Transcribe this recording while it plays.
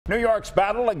New York's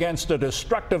battle against a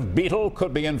destructive beetle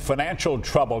could be in financial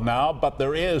trouble now, but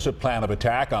there is a plan of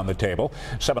attack on the table.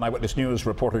 7 Eyewitness News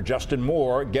reporter Justin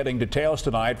Moore getting details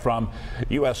tonight from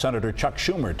U.S. Senator Chuck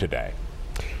Schumer today.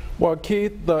 Well,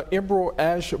 Keith, the emerald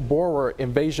ash borer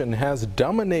invasion has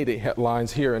dominated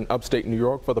headlines here in upstate New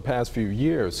York for the past few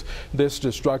years. This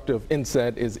destructive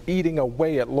insect is eating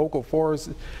away at local forests,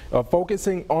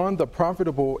 focusing on the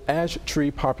profitable ash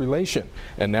tree population.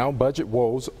 And now budget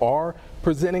woes are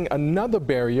presenting another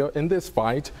barrier in this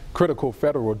fight. Critical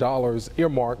federal dollars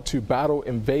earmarked to battle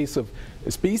invasive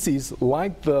species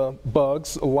like the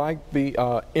bugs, like the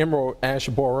emerald ash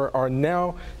borer, are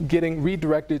now getting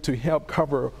redirected to help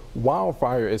cover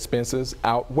wildfire expenses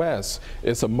out west.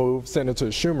 It's a move Senator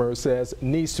Schumer says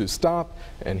needs to stop,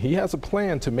 and he has a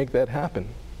plan to make that happen.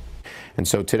 And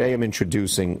so today I'm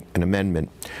introducing an amendment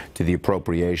to the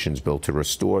appropriations bill to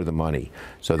restore the money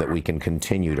so that we can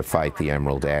continue to fight the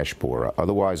emerald ash borer.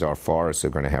 Otherwise, our forests are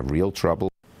going to have real trouble.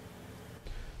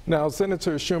 Now,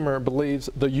 Senator Schumer believes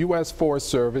the U.S. Forest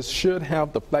Service should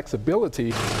have the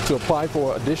flexibility to apply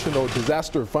for additional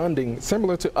disaster funding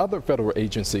similar to other federal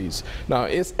agencies. Now,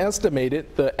 it's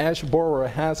estimated the ash borer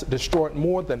has destroyed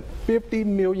more than 50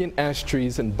 million ash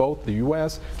trees in both the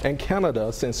U.S. and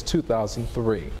Canada since 2003.